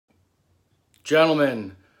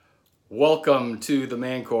Gentlemen, welcome to the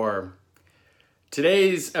Manchor.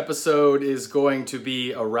 Today's episode is going to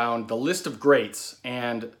be around the list of greats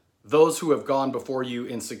and those who have gone before you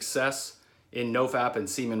in success in NoFap and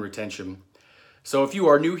semen retention. So if you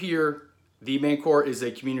are new here, the Manchor is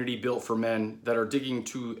a community built for men that are digging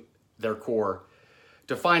to their core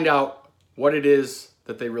to find out what it is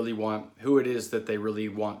that they really want, who it is that they really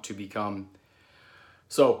want to become.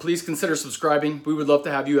 So please consider subscribing. We would love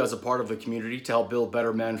to have you as a part of the community to help build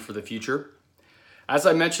better men for the future. As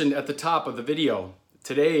I mentioned at the top of the video,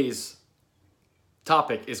 today's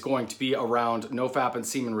topic is going to be around NoFap and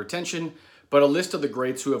semen retention, but a list of the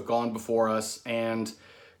greats who have gone before us and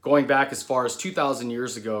going back as far as 2,000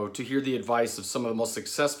 years ago to hear the advice of some of the most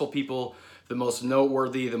successful people, the most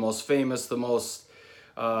noteworthy, the most famous, the most,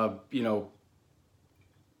 the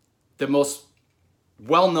most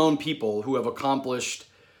well-known people who have accomplished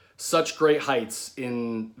such great heights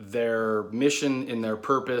in their mission, in their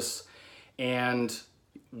purpose, and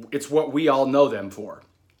it's what we all know them for.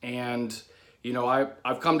 And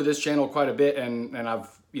I've come to this channel quite a bit, and I've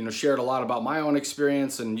shared a lot about my own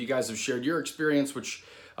experience, and you guys have shared your experience, which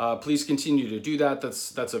please continue to do that.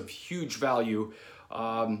 That's of huge value.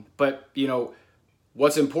 But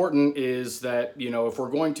what's important is that, if we're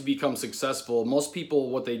going to become successful, most people,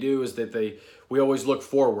 what they do is that we always look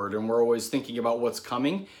forward and we're always thinking about what's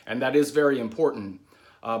coming. And that is very important.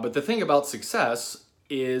 But the thing about success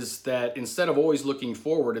is that instead of always looking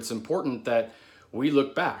forward, it's important that we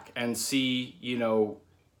look back and see,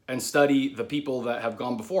 and study the people that have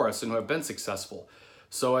gone before us and who have been successful.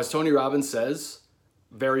 So as Tony Robbins says,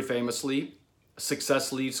 very famously,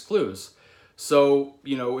 success leaves clues. So,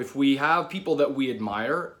 if we have people that we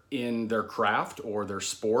admire in their craft or their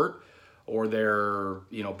sport or their,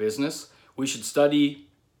 business, we should study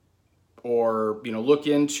or, look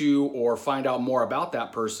into or find out more about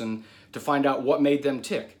that person to find out what made them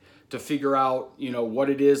tick, to figure out, what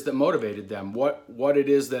it is that motivated them, what it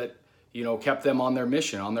is that, kept them on their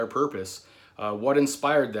mission, on their purpose, what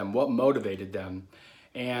inspired them, what motivated them.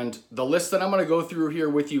 And the list that I'm going to go through here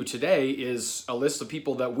with you today is a list of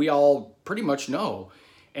people that we all pretty much know,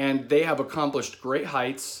 and they have accomplished great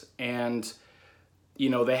heights, and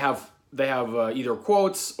they have either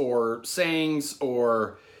quotes or sayings,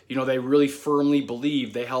 or they really firmly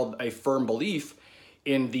believe, they held a firm belief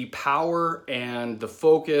in the power and the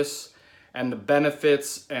focus and the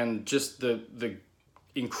benefits and just the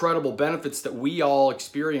incredible benefits that we all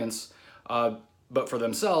experience, but for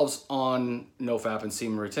themselves on NoFap and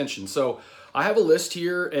semen retention. So I have a list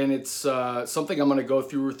here, and it's something I'm going to go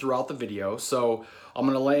through throughout the video. So I'm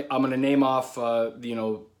going to name off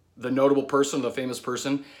the notable person, the famous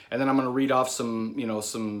person, and then I'm going to read off some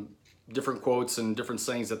some different quotes and different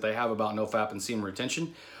sayings that they have about NoFap and semen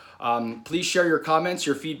retention. Please share your comments,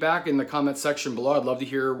 your feedback in the comment section below. I'd love to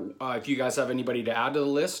hear if you guys have anybody to add to the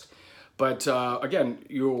list. But again,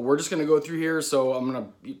 we're just going to go through here, so I'm going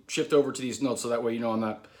to shift over to these notes so that way I'm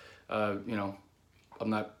not, I'm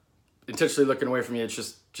not intentionally looking away from you. It's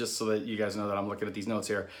just so that you guys know that I'm looking at these notes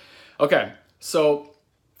here. Okay, so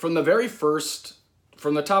from the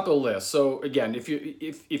top of the list. So again, if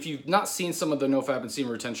you've not seen some of the NoFap and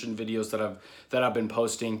semen retention videos that I've been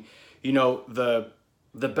posting,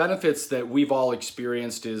 the benefits that we've all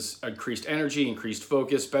experienced is increased energy, increased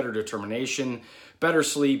focus, better determination, better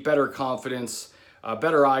sleep, better confidence,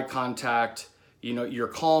 better eye contact, you're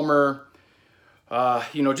calmer,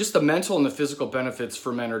 just the mental and the physical benefits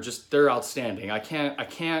for men are they're outstanding. I can't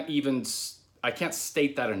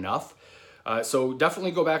state that enough. So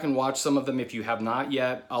definitely go back and watch some of them if you have not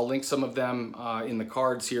yet. I'll link some of them in the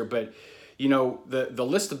cards here, but the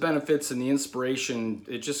list of benefits and the inspiration,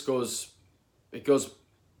 it goes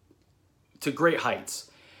to great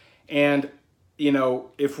heights. And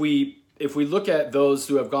if we look at those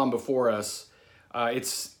who have gone before us,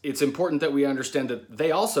 it's important that we understand that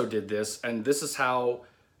they also did this, and this is how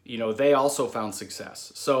they also found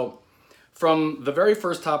success. So from the very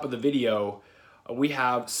first top of the video, we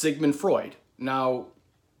have Sigmund Freud. Now,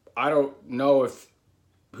 I don't know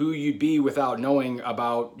who you'd be without knowing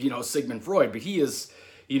about Sigmund Freud, but he is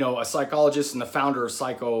a psychologist and the founder of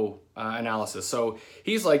psychoanalysis. So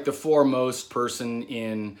he's like the foremost person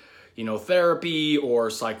in therapy or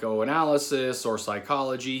psychoanalysis or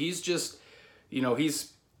psychology. He's just,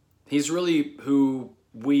 he's really who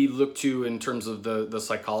we look to in terms of the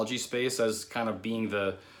psychology space as kind of being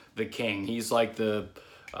the king. He's like the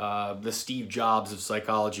Steve Jobs of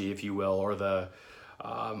psychology, if you will, or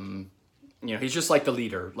he's just like the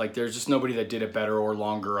leader. Like there's just nobody that did it better or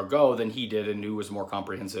longer ago than he did and who was more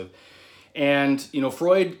comprehensive. And,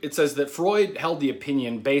 Freud, it says that Freud held the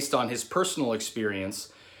opinion based on his personal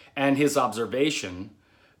experience and his observation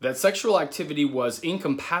that sexual activity was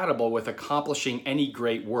incompatible with accomplishing any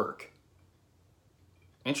great work.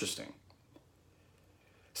 Interesting.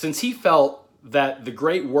 Since he felt that the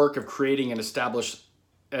great work of creating and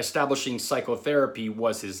establishing psychotherapy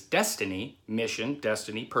was his destiny, mission,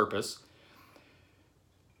 destiny, purpose,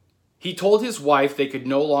 he told his wife they could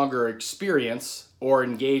no longer experience or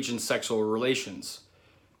engage in sexual relations.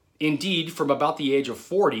 Indeed, from about the age of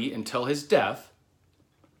 40 until his death,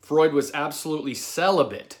 Freud was absolutely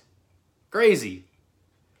celibate, crazy,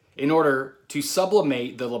 in order to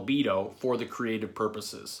sublimate the libido for the creative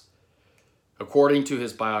purposes, according to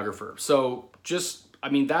his biographer. So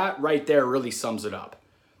that right there really sums it up.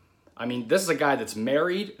 I mean, this is a guy that's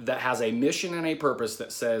married, that has a mission and a purpose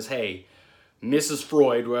that says, hey, Mrs.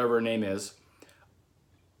 Freud, whatever her name is,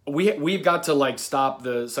 we've got to like stop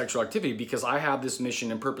the sexual activity because I have this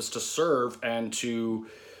mission and purpose to serve and to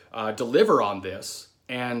deliver on this.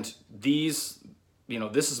 And this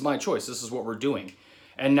is my choice. This is what we're doing.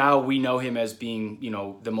 And now we know him as being,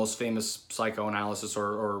 the most famous psychoanalysis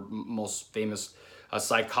or most famous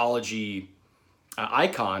psychology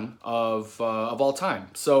icon of all time.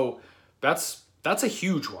 So that's a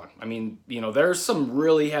huge one. I mean, there's some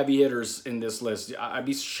really heavy hitters in this list. I'd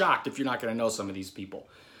be shocked if you're not going to know some of these people.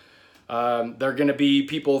 They're going to be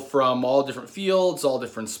people from all different fields, all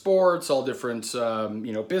different sports, all different,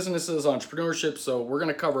 businesses, entrepreneurship. So we're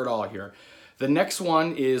going to cover it all here. The next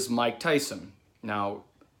one is Mike Tyson. Now,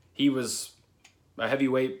 he was a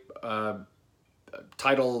heavyweight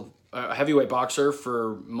heavyweight boxer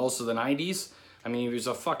for most of the 90s. I mean, he was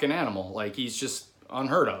a fucking animal. Like, he's just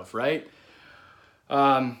unheard of, right?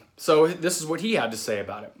 So this is what he had to say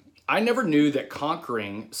about it. I never knew that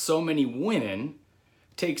conquering so many women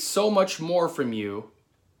takes so much more from you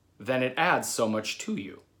than it adds so much to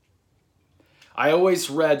you. I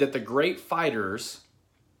always read that the great fighters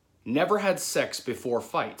never had sex before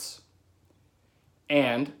fights.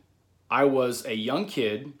 And I was a young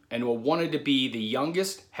kid and wanted to be the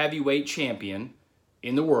youngest heavyweight champion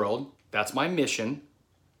in the world. That's my mission.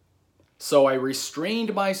 So I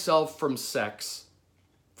restrained myself from sex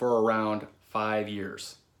for around 5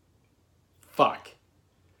 years. Fuck.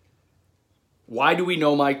 Why do we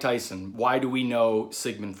know Mike Tyson? Why do we know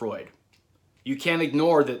Sigmund Freud? You can't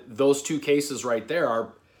ignore that those two cases right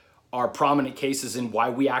there are prominent cases in why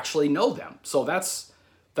we actually know them. So that's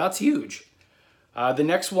huge. The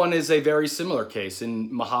next one is a very similar case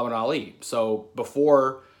in Muhammad Ali. So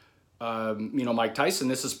before, Mike Tyson,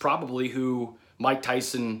 this is probably who Mike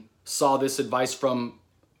Tyson saw this advice from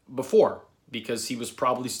before, because he was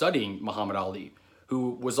probably studying Muhammad Ali,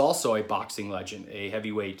 who was also a boxing legend, a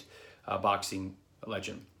heavyweight boxing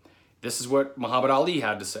legend. This is what Muhammad Ali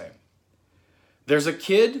had to say. There's a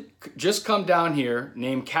kid just come down here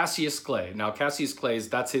named Cassius Clay. Now, Cassius Clay,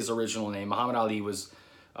 that's his original name. Muhammad Ali was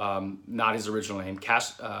not his original name.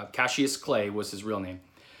 Cassius Clay was his real name.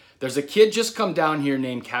 There's a kid just come down here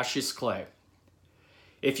named Cassius Clay.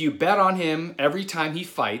 If you bet on him every time he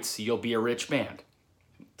fights, you'll be a rich man.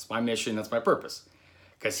 That's my mission. That's my purpose.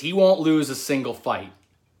 Because he won't lose a single fight.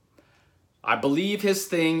 I believe his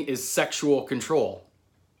thing is sexual control.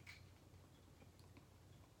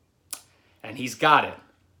 And he's got it.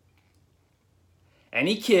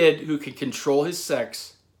 Any kid who can control his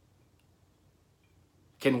sex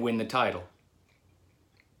can win the title.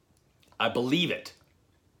 I believe it.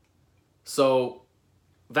 So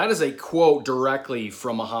that is a quote directly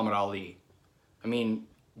from Muhammad Ali. I mean,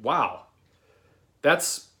 wow.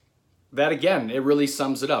 That again, it really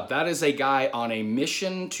sums it up. That is a guy on a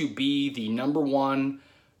mission to be the #1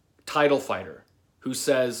 title fighter who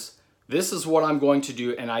says, this is what I'm going to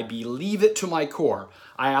do, and I believe it to my core.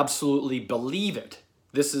 I absolutely believe it.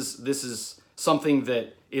 This is something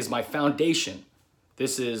that is my foundation.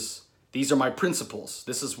 These are my principles.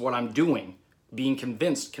 This is what I'm doing. Being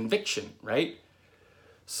convinced, conviction, right?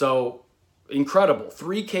 So incredible.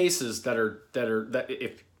 3 cases right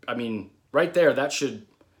there, that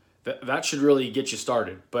should really get you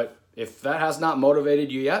started. But if that has not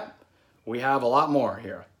motivated you yet, we have a lot more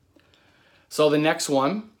here. So the next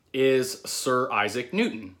one is Sir Isaac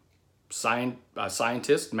Newton,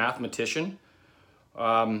 scientist, mathematician,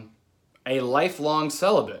 a lifelong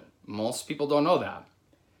celibate. Most people don't know that.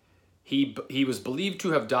 He was believed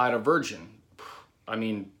to have died a virgin. I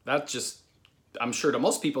mean, I'm sure to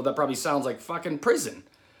most people that probably sounds like fucking prison.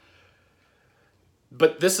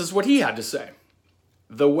 But this is what he had to say.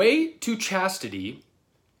 The way to chastity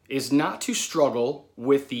is not to struggle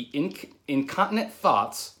with the incontinent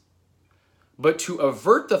thoughts, but to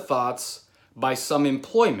avert the thoughts by some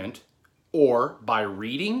employment, or by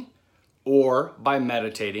reading, or by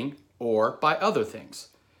meditating, or by other things.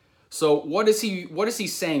 So what is he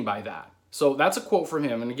saying by that? So that's a quote from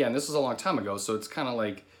him. And again, this is a long time ago, so it's kind of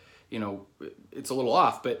like, it's a little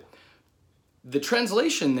off. But the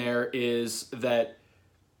translation there is that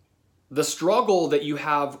the struggle that you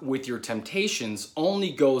have with your temptations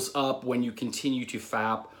only goes up when you continue to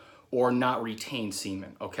fap or not retain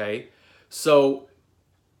semen, okay? So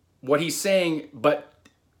what he's saying, but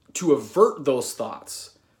to avert those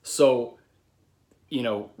thoughts, so,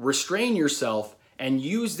 restrain yourself and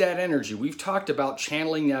use that energy. We've talked about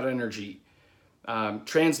channeling that energy.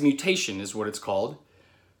 Transmutation is what it's called.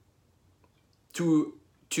 To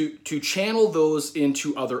channel those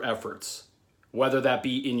into other efforts, whether that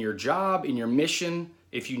be in your job, in your mission,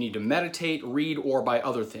 if you need to meditate, read, or by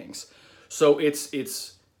other things. So it's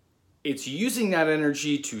using that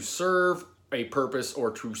energy to serve a purpose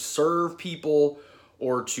or to serve people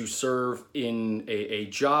or to serve in a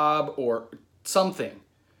job or something,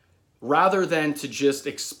 rather than to just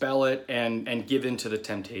expel it and give in to the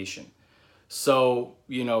temptation. So,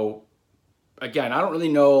 again, I don't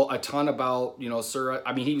really know a ton about, Sir.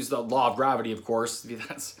 I mean, he was the law of gravity, of course.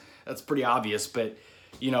 That's pretty obvious. But,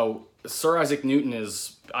 Sir Isaac Newton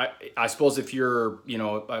is, I suppose if you're,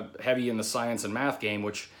 heavy in the science and math game,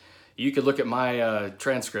 which you could look at my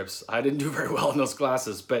transcripts. I didn't do very well in those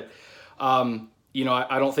classes. But,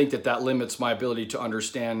 I don't think that limits my ability to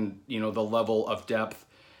understand, the level of depth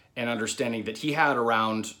and understanding that he had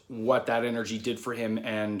around what that energy did for him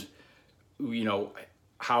and,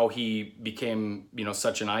 how he became,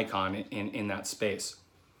 such an icon in that space.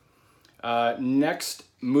 Next,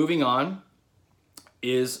 moving on,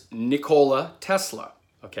 is Nikola Tesla.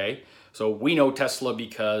 Okay, so we know Tesla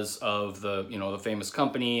because of the famous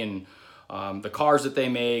company and the cars that they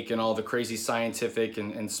make and all the crazy scientific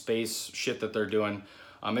and space shit that they're doing.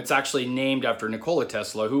 It's actually named after Nikola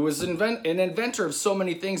Tesla, who was an inventor of so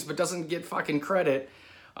many things but doesn't get fucking credit.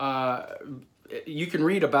 You can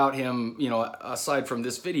read about him, aside from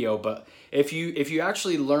this video, but if you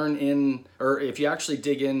actually if you actually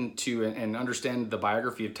dig into and understand the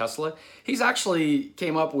biography of Tesla, he's actually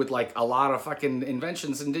came up with like a lot of fucking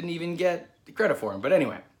inventions and didn't even get credit for him. But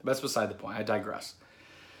anyway, that's beside the point. I digress.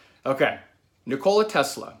 Okay, Nikola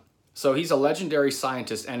Tesla. So he's a legendary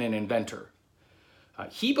scientist and an inventor.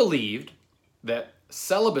 He believed that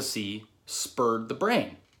celibacy spurred the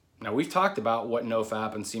brain. Now, we've talked about what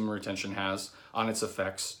NoFap and semen retention has on its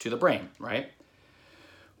effects to the brain, right?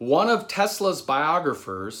 One of Tesla's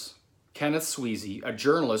biographers, Kenneth Sweezy, a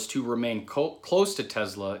journalist who remained close to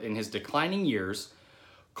Tesla in his declining years,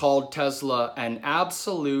 called Tesla an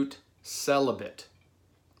absolute celibate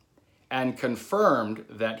and confirmed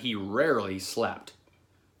that he rarely slept.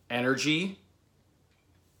 Energy,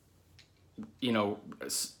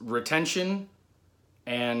 retention,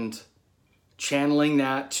 and channeling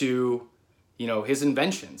that to, his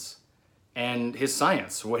inventions and his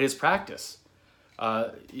science, his practice.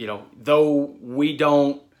 Though we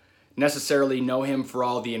don't necessarily know him for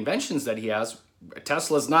all the inventions that he has,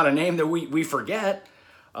 Tesla's not a name that we forget.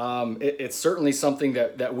 It's certainly something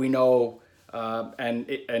that we know,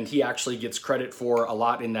 and he actually gets credit for a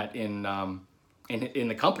lot in that in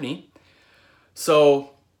the company.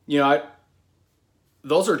 So,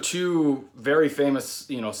 those are two very famous,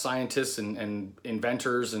 scientists and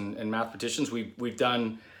inventors and mathematicians. We've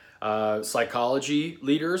done psychology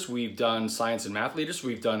leaders, we've done science and math leaders,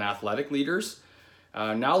 we've done athletic leaders.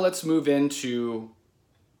 Now let's move into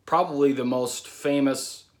probably the most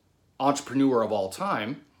famous entrepreneur of all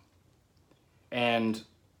time, and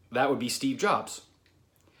that would be Steve Jobs.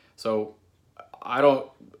 So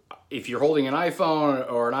if you're holding an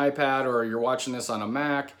iPhone or an iPad or you're watching this on a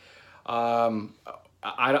Mac,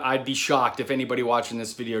 I'd be shocked if anybody watching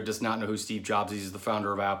this video does not know who Steve Jobs is. He's the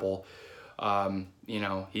founder of Apple.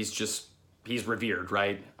 He's revered,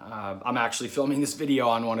 right? I'm actually filming this video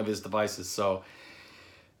on one of his devices. So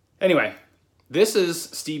anyway, this is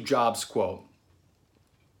Steve Jobs' quote.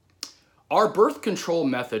 Our birth control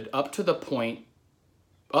method up to that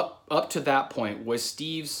point was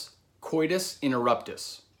Steve's coitus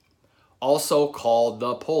interruptus, also called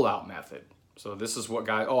the pull-out method. So this is what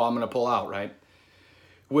I'm going to pull out, right?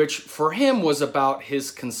 Which for him was about his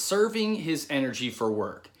conserving his energy for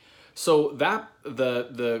work. So that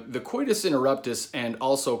the coitus interruptus, and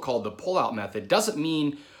also called the pull-out method, doesn't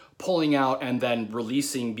mean pulling out and then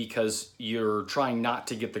releasing because you're trying not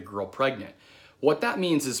to get the girl pregnant. What that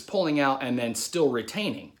means is pulling out and then still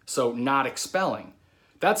retaining, so not expelling.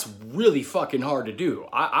 That's really fucking hard to do.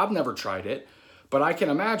 I've never tried it, but I can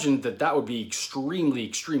imagine that would be extremely,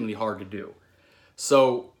 extremely hard to do.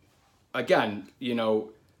 So again,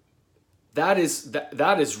 that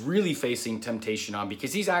is really facing temptation on,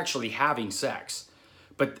 because he's actually having sex.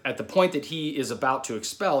 But at the point that he is about to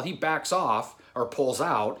expel, he backs off or pulls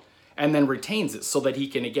out and then retains it so that he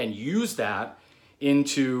can, again, use that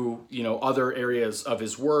into, other areas of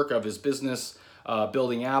his work, of his business,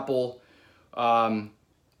 building Apple.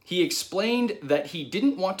 He explained that he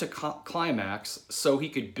didn't want to climax so he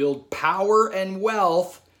could build power and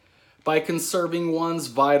wealth by conserving one's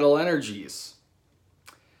vital energies.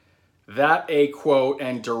 That a quote,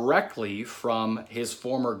 and directly from his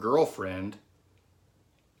former girlfriend,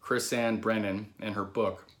 Chris-Ann Brennan, in her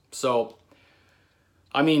book. So,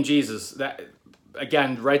 I mean, Jesus, that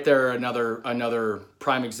again, right there, another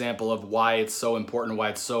prime example of why it's so important, why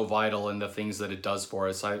it's so vital, and the things that it does for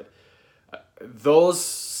us. Those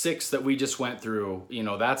 6 that we just went through,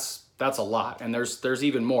 that's a lot, and there's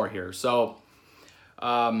even more here. So,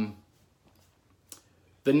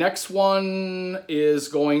 the next one is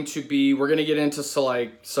going to be, we're going to get into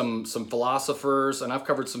some philosophers, and I've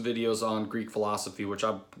covered some videos on Greek philosophy, which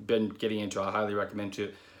I've been getting into. I highly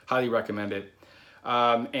recommend it.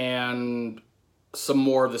 And some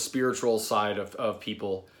more of the spiritual side of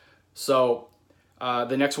people. So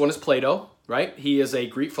the next one is Plato, right? He is a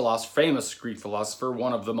Greek philosopher, famous Greek philosopher,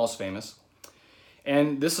 one of the most famous.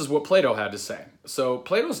 And this is what Plato had to say. So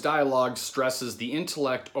Plato's dialogue stresses the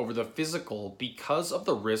intellect over the physical because of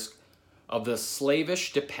the risk of the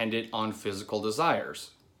slavish dependent on physical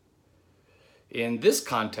desires. In this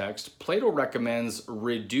context, Plato recommends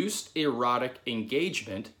reduced erotic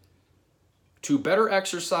engagement to better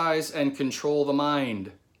exercise and control the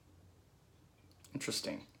mind.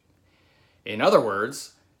 Interesting. In other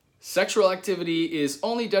words, sexual activity is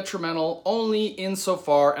only detrimental only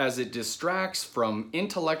insofar as it distracts from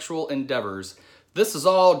intellectual endeavors. This is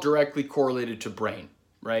all directly correlated to brain,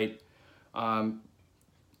 right? The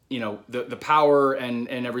power and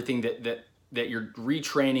everything that you're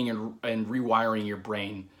retraining and rewiring your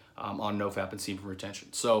brain on NoFap and semen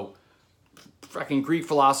retention. So, fucking Greek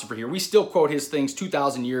philosopher here. We still quote his things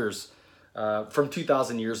 2,000 years from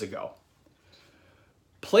 2,000 years ago.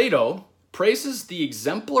 Plato praises the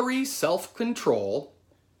exemplary self-control,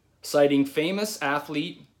 citing famous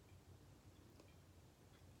athlete,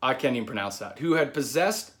 I can't even pronounce that, who had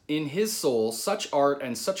possessed in his soul such art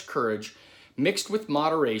and such courage, mixed with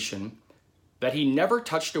moderation, that he never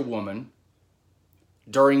touched a woman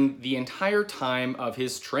during the entire time of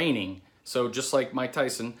his training. So just like Mike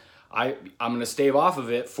Tyson, I'm going to stave off of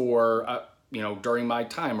it for, during my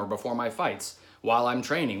time or before my fights, while I'm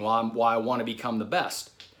training, while I want to become the best.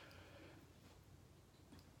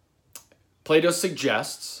 Plato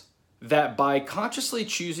suggests that by consciously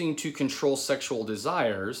choosing to control sexual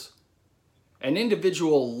desires, an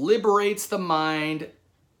individual liberates the mind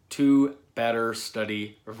to better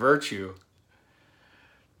study virtue.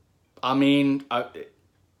 I mean,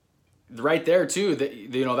 right there too,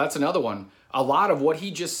 that's another one. A lot of what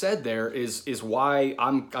he just said there is why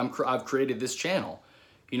I've created this channel.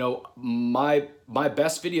 My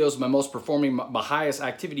best videos, my most performing, my highest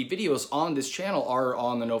activity videos on this channel are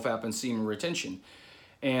on the NoFap and semen retention.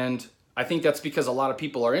 And I think that's because a lot of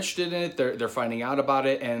people are interested in it, they're finding out about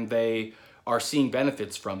it, and they are seeing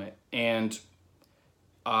benefits from it. And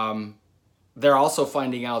they're also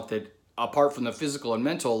finding out that apart from the physical and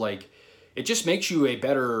mental, it just makes you a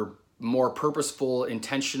better, more purposeful,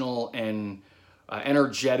 intentional, and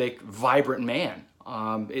energetic, vibrant man.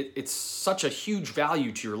 It's such a huge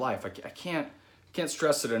value to your life. I can't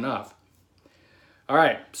stress it enough. All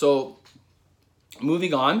right, so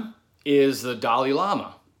moving on is the Dalai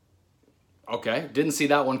Lama. Okay, didn't see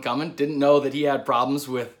that one coming. Didn't know that he had problems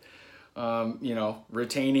with,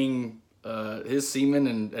 retaining his semen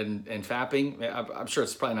and fapping. I'm sure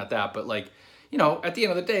it's probably not that, but at the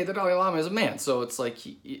end of the day, the Dalai Lama is a man. So it's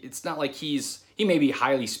it's not like he may be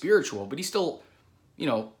highly spiritual, but he's still,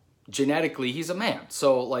 genetically, he's a man.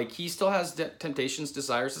 So he still has temptations,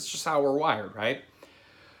 desires. It's just how we're wired, right?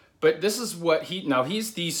 But this is what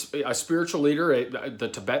he's a spiritual leader, the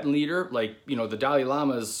Tibetan leader. The Dalai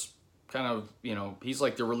Lama is kind of, he's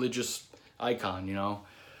like the religious icon,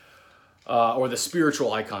 or the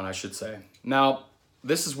spiritual icon, I should say. Now,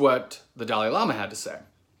 this is what the Dalai Lama had to say.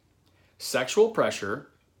 Sexual pressure,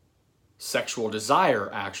 sexual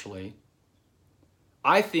desire, actually,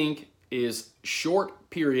 I think is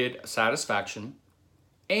short period satisfaction,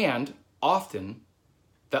 and often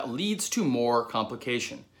that leads to more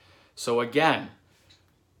complication. So again,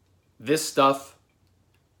 this stuff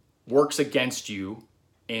works against you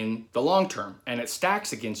in the long term, and it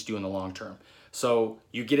stacks against you in the long term. So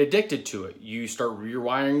you get addicted to it. You start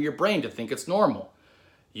rewiring your brain to think it's normal.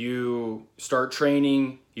 You start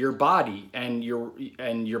training your body and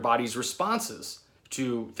your body's responses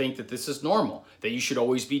to think that this is normal, that you should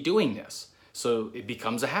always be doing this. So it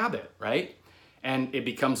becomes a habit, right? And it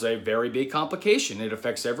becomes a very big complication. It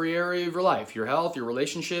affects every area of your life, your health, your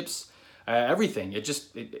relationships, everything.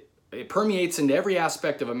 It permeates into every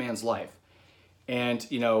aspect of a man's life. And,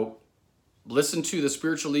 listen to the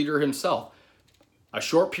spiritual leader himself. A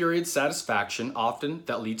short period satisfaction, often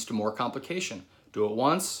that leads to more complication. Do it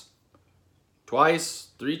once, twice,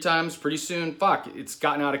 3 times, pretty soon, it's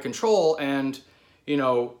gotten out of control, and,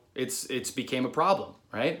 it's became a problem,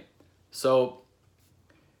 right? So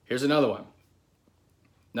here's another one.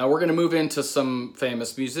 Now we're going to move into some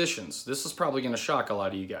famous musicians. This is probably going to shock a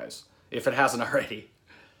lot of you guys, if it hasn't already.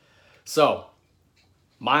 So,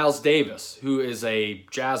 Miles Davis, who is a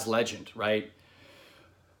jazz legend, right?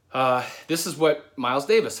 This is what Miles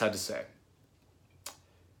Davis had to say.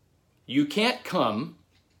 You can't come,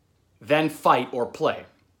 then fight or play.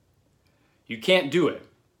 You can't do it.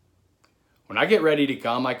 When I get ready to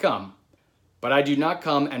come, I come, but I do not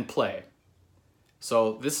come and play.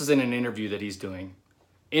 So this is in an interview that he's doing.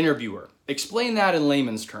 Interviewer, explain that in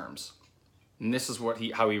layman's terms. And this is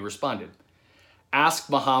how he responded. Ask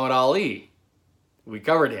Muhammad Ali. We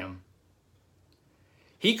covered him.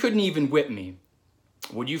 He couldn't even whip me.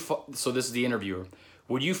 So this is the interviewer.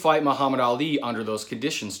 Would you fight Muhammad Ali under those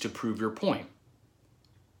conditions to prove your point?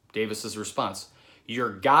 Davis's response.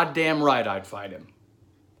 You're goddamn right I'd fight him.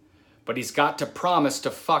 But he's got to promise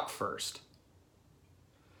to fuck first.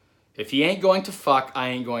 If he ain't going to fuck, I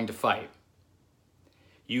ain't going to fight.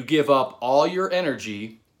 You give up all your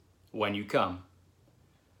energy when you come.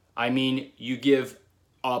 I mean, you give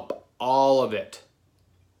up all of it.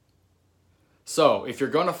 So, if you're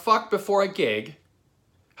going to fuck before a gig,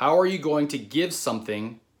 how are you going to give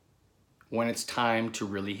something when it's time to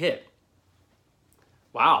really hit?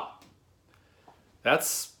 Wow.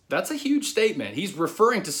 That's a huge statement. He's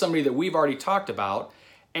referring to somebody that we've already talked about,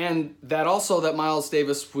 and that Miles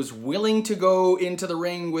Davis was willing to go into the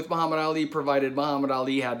ring with Muhammad Ali, provided Muhammad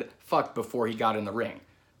Ali had fucked before he got in the ring.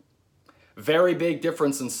 Very big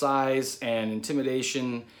difference in size and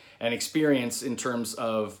intimidation and experience in terms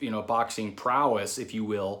of, boxing prowess, if you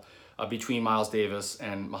will, between Miles Davis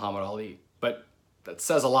and Muhammad Ali. But that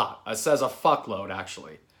says a lot. It says a fuckload,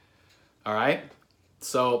 actually. All right?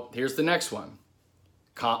 So here's the next one.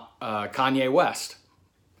 Kanye West.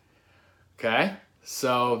 Okay?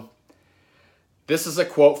 So this is a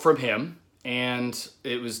quote from him, and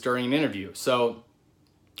it was during an interview. So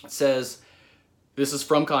it says, this is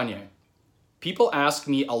from Kanye. People ask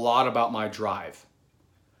me a lot about my drive.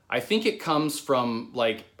 I think it comes from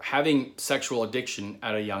having sexual addiction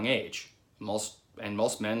at a young age. Most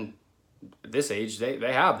men this age,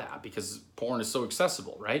 they have that because porn is so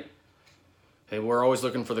accessible, right? And we're always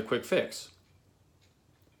looking for the quick fix.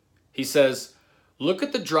 He says, look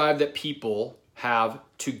at the drive that people have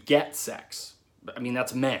to get sex. I mean,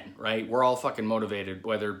 that's men, right? We're all fucking motivated,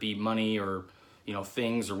 whether it be money or,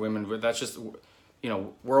 things or women. That's just,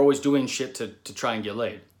 we're always doing shit to try and get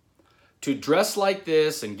laid. To dress like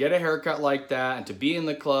this and get a haircut like that and to be in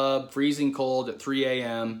the club, freezing cold at 3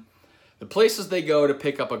 a.m., the places they go to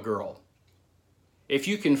pick up a girl. If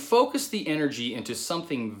you can focus the energy into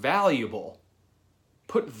something valuable,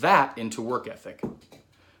 put that into work ethic.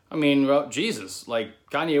 I mean, well, Jesus,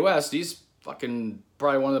 Kanye West, he's fucking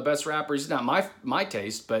probably one of the best rappers. He's not my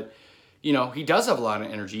taste, but, he does have a lot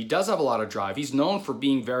of energy. He does have a lot of drive. He's known for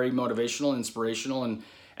being very motivational, inspirational,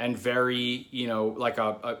 and very,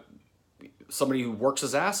 somebody who works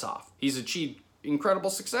his ass off. He's achieved incredible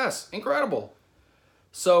success. Incredible.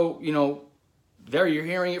 So, there you're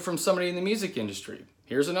hearing it from somebody in the music industry.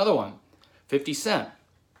 Here's another one. 50 Cent.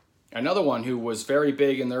 Another one who was very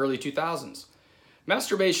big in the early 2000s.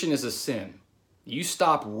 Masturbation is a sin. You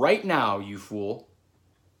stop right now, you fool.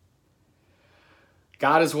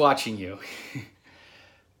 God is watching you.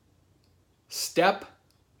 Step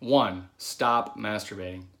 1, stop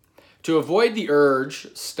masturbating. To avoid the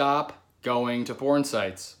urge, stop going to porn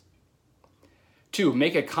sites. 2,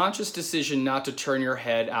 make a conscious decision not to turn your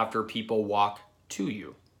head after people walk to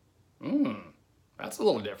you. That's a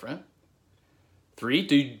little different.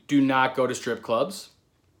 3, do not go to strip clubs.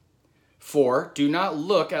 4, do not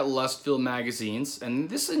look at lust-filled magazines, and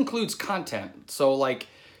this includes content. So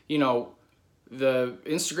the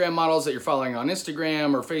Instagram models that you're following on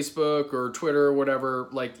Instagram or Facebook or Twitter or whatever,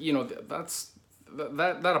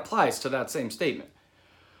 that applies to that same statement.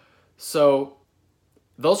 So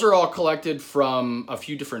those are all collected from a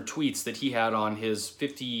few different tweets that he had on his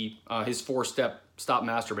 4-step stop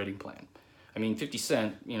masturbating plan. I mean, 50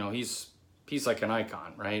 Cent, he's like an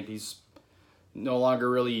icon, right? He's no longer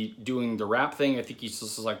really doing the rap thing. I think he's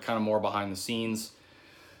just kind of more behind the scenes.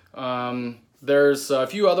 There's a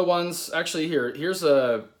few other ones. Actually, here's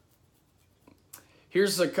a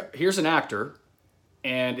here's an actor,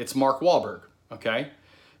 and it's Mark Wahlberg, okay?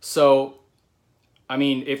 So, I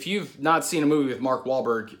mean, if you've not seen a movie with Mark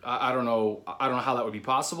Wahlberg, I don't know how that would be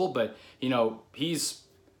possible, but, you know, he's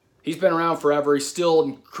been around forever. He's still in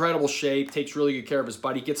incredible shape, takes really good care of his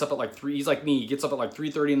body. Gets up at like 3, he's like me, he gets up at like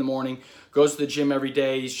 3:30 in the morning, goes to the gym every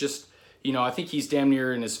day. He's just, you know, I think he's damn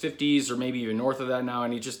near in his 50s or maybe even north of that now,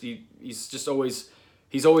 and he's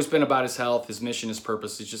always been about his health, his mission, his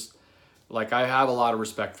purpose. He's just, like, I have a lot of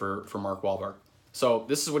respect for Mark Wahlberg. So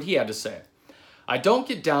this is what he had to say. I don't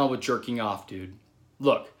get down with jerking off, dude.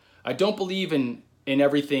 Look, I don't believe in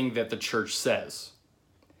everything that the church says.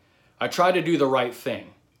 I try to do the right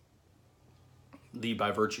thing. Lead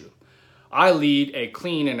by virtue. I lead a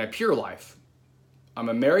clean and a pure life. I'm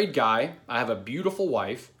a married guy. I have a beautiful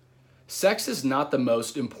wife. Sex is not the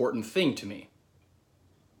most important thing to me.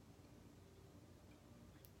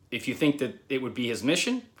 If you think that it would be his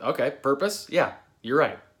mission, okay, purpose, yeah, you're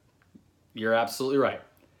right. You're absolutely right.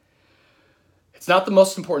 It's not the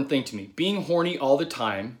most important thing to me. Being horny all the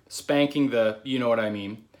time, spanking the, you know what I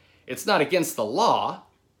mean, it's not against the law.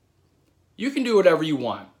 You can do whatever you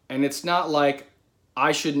want. And it's not like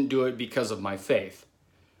I shouldn't do it because of my faith.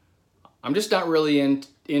 I'm just not really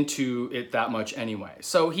into it that much anyway.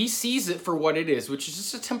 So he sees it for what it is, which is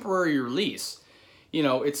just a temporary release. You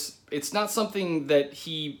know, it's not something that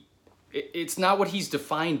it's not what he's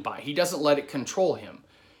defined by. He doesn't let it control him.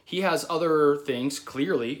 He has other things,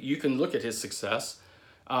 clearly, you can look at his success,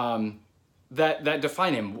 that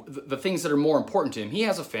define him, the things that are more important to him. He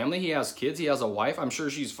has a family, he has kids, he has a wife. I'm sure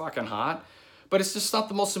she's fucking hot, but it's just not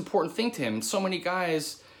the most important thing to him. And so many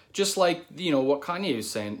guys, just like, you know, what Kanye is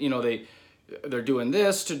saying, you know, they're doing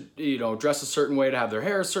this to, you know, dress a certain way, to have their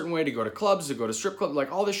hair a certain way, to go to clubs, to go to strip clubs,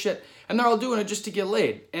 like all this shit. And they're all doing it just to get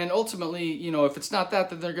laid. And ultimately, you know, if it's not that,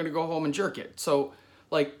 then they're going to go home and jerk it. So,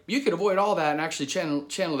 like, you could avoid all that and actually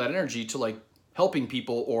channel that energy to, like, helping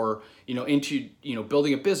people, or, you know, into, you know,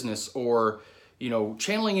 building a business, or, you know,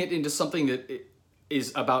 channeling it into something that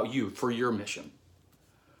is about you, for your mission.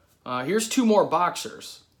 Here's 2 more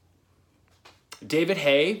boxers. David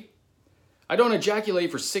Hay. I don't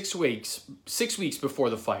ejaculate for 6 weeks before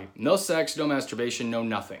the fight. No sex, no masturbation, no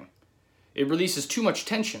nothing. It releases too much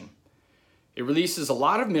tension. It releases a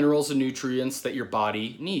lot of minerals and nutrients that your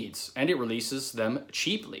body needs, and it releases them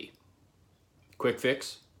cheaply. Quick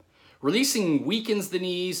fix. Releasing weakens the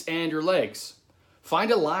knees and your legs.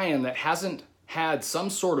 Find a lion that hasn't had some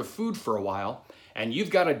sort of food for a while, and you've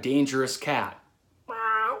got a dangerous cat.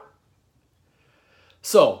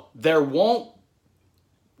 So, there won't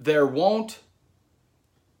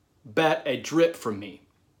bet a drip from me,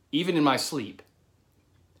 even in my sleep.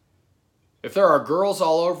 If there are girls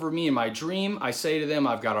all over me in my dream, I say to them,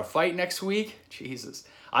 I've got a fight next week. Jesus,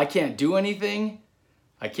 I can't do anything.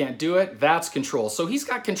 I can't do it. That's control. So he's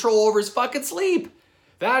got control over his fucking sleep.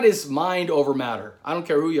 That is mind over matter. I don't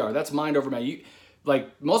care who you are. That's mind over matter.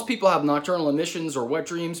 Like, most people have nocturnal emissions or wet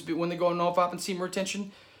dreams when they go on NoFap and semen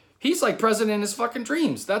retention. He's like present in his fucking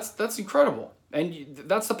dreams. That's incredible. And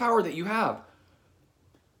that's the power that you have.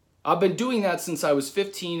 I've been doing that since I was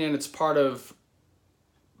 15, and it's part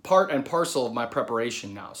and parcel of my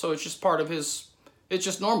preparation now. So it's just it's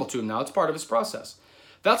just normal to him now. It's part of his process.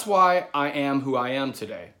 That's why I am who I am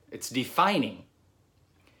today. It's defining.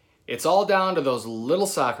 It's all down to those little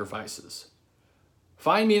sacrifices.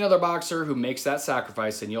 Find me another boxer who makes that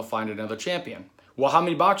sacrifice, and you'll find another champion. Well, how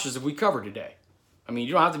many boxers have we covered today? I mean,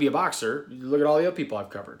 you don't have to be a boxer. You look at all the other people I've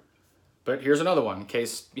covered. But here's another one in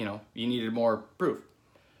case, you know, you needed more proof.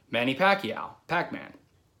 Manny Pacquiao, Pac-Man.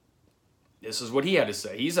 This is what he had to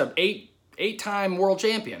say. He's an eight-time world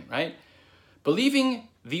champion, right? Believing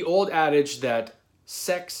the old adage that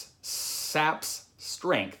sex saps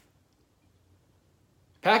strength,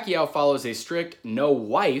 Pacquiao follows a strict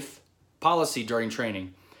no-wife policy during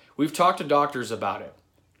training. We've talked to doctors about it.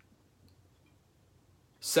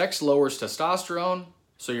 Sex lowers testosterone,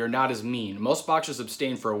 so you're not as mean. Most boxers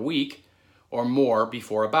abstain for a week or more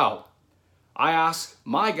before a bout. I ask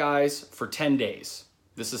my guys for 10 days.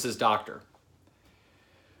 This is his doctor.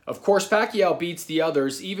 Of course, Pacquiao beats the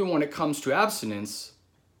others even when it comes to abstinence.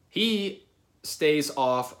 He stays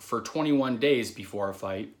off for 21 days before a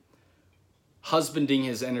fight, husbanding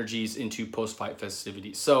his energies into post-fight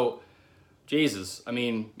festivities. So, Jesus, I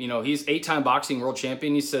mean, you know, he's 8-time boxing world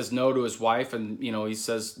champion. He says no to his wife, and, you know, he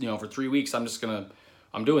says, you know, for 3 weeks, I'm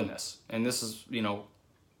doing this. And this is, you know,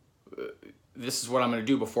 this is what I'm going to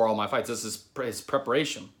do before all my fights. This is his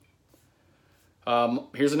preparation.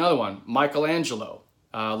 Here's another one. Michelangelo,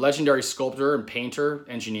 legendary sculptor and painter,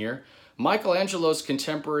 engineer. Michelangelo's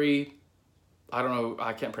contemporary, I don't know,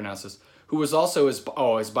 I can't pronounce this, who was also his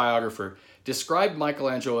biographer, described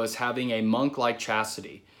Michelangelo as having a monk-like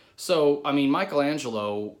chastity. So, I mean,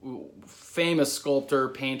 Michelangelo, famous sculptor,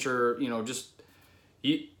 painter, you know, just,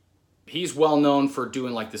 he's well known for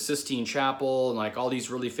doing like the Sistine Chapel and like all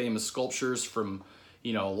these really famous sculptures from,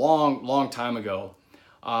 you know, long time ago.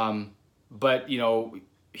 But, you know,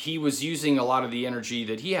 he was using a lot of the energy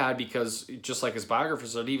that he had because, just like his biographer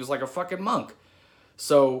said, he was like a fucking monk.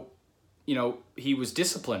 So, you know, he was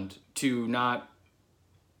disciplined to not,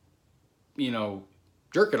 you know,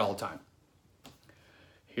 jerk it all the time.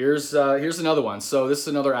 Here's another one. So this is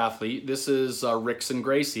another athlete. This is Rickson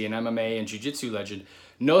Gracie, an MMA and jiu-jitsu legend.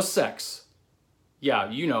 No sex. Yeah,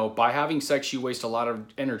 you know, by having sex, you waste a lot of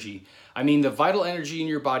energy. I mean, the vital energy in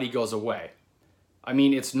your body goes away. I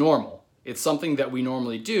mean, it's normal. It's something that we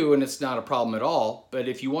normally do, and it's not a problem at all. But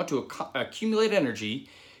if you want to accumulate energy,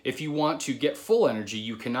 if you want to get full energy,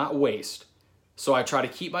 you cannot waste. So I try to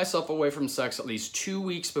keep myself away from sex at least 2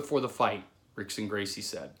 weeks before the fight, Rickson Gracie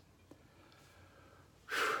said.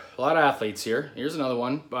 A lot of athletes here. Here's another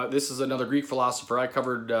one. This is another Greek philosopher. I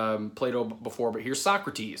covered Plato before, but here's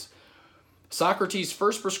Socrates. Socrates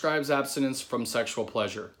first prescribes abstinence from sexual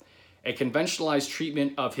pleasure. A conventionalized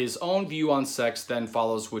treatment of his own view on sex then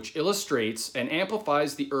follows, which illustrates and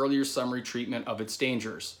amplifies the earlier summary treatment of its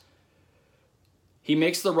dangers. He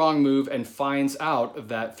makes the wrong move and finds out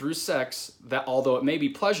that through sex, that although it may be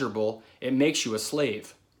pleasurable, it makes you a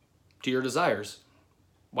slave to your desires.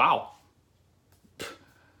 Wow.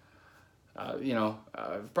 You know,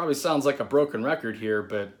 it probably sounds like a broken record here,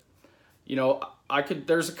 but, you know,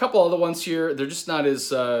 there's a couple other ones here. They're just not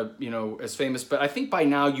as, you know, as famous, but I think by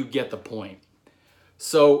now you get the point.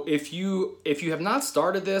 So if you have not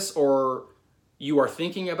started this or you are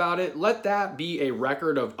thinking about it, let that be a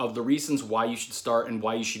record of the reasons why you should start and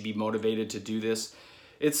why you should be motivated to do this.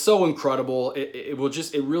 It's so incredible. It will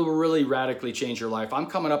really radically change your life. I'm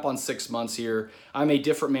coming up on 6 months here. I'm a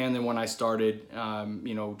different man than when I started,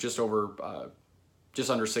 you know, just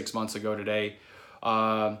under 6 months ago today.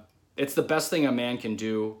 It's the best thing a man can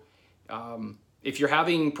do. If you're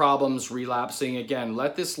having problems relapsing, again,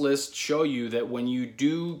 let this list show you that when you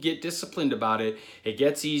do get disciplined about it, it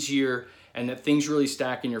gets easier and that things really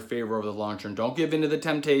stack in your favor over the long term. Don't give in to the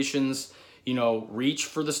temptations. You know, reach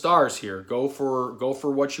for the stars here. Go for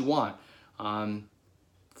what you want.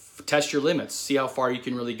 Test your limits. See how far you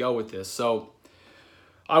can really go with this. So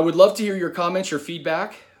I would love to hear your comments, your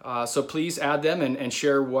feedback. So please add them and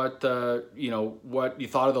share what you know, what you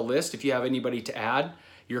thought of the list. If you have anybody to add,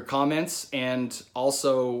 your comments, and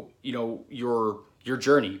also, you know, your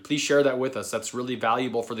journey. Please share that with us. That's really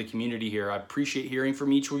valuable for the community here. I appreciate hearing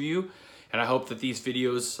from each of you. And I hope that these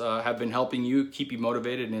videos have been helping you, keep you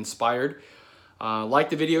motivated and inspired. Like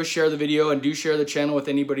the video, share the video, and do share the channel with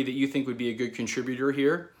anybody that you think would be a good contributor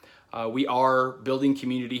here. We are building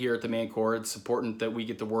community here at the Manchor. It's important that we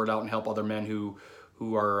get the word out and help other men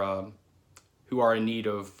who are in need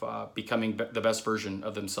of becoming the best version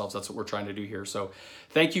of themselves. That's what we're trying to do here. So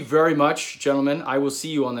thank you very much, gentlemen. I will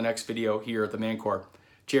see you on the next video here at the Manchor.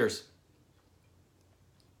 Cheers.